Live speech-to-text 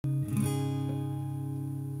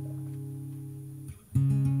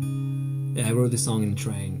Yeah, I wrote this song in the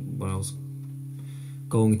train when I was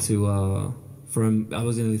going to I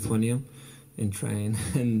was in Lithuania in train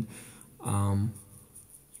and um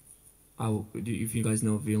if you guys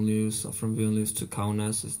know Vilnius, from Vilnius to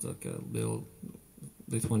Kaunas is like a little,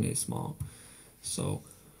 Lithuania is small. So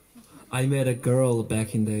I met a girl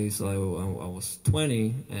back in days. I was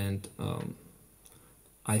 20 and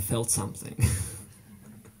I felt something.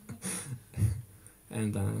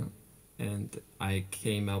 and I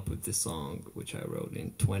came up with this song, which I wrote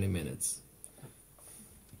in 20 minutes.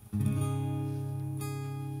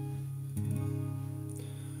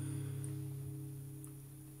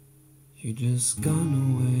 You just gone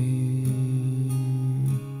away,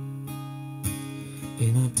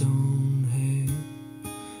 and I don't have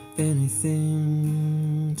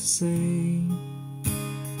anything to say.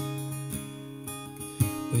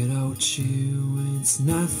 Without you, it's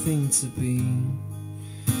nothing to be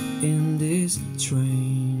in this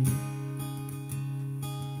train.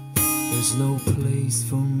 There's no place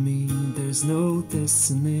for me, there's no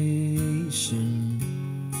destination.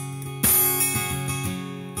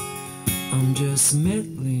 I'm just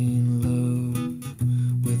madly in love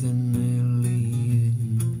with an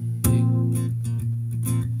alien.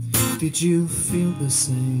 Did you feel the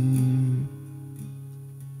same?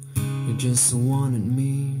 You just wanted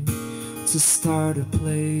me to start to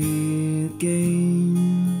play a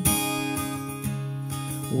game.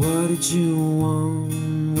 What did you want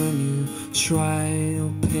when you tried to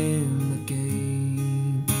open the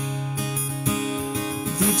gate?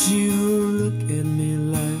 Did you look at me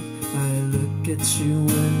like I look at you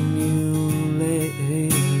when you lay?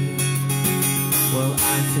 Well,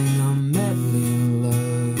 I think I'm madly in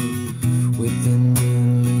love with an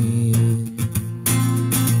alien.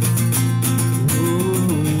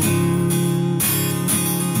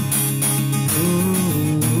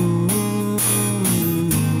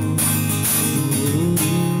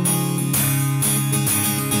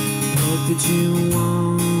 What did you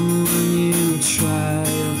want when you try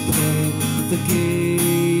to play the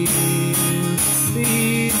game?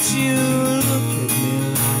 Did you look at me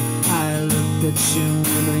like I looked at you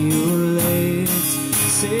when you were late?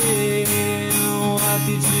 Say, what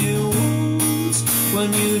did you want when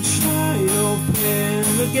you try to open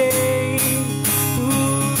the gate?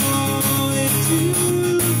 Ooh, did you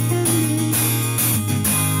look at me?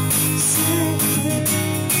 Say,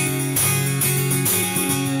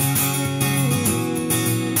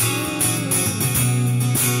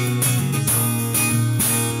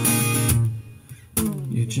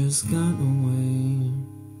 you just got away,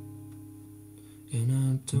 and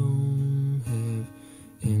I don't have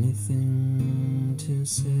anything to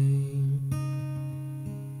say.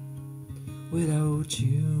 Without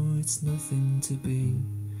you, it's nothing to be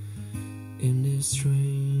in this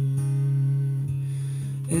train.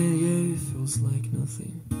 And yeah, it feels like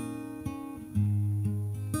nothing.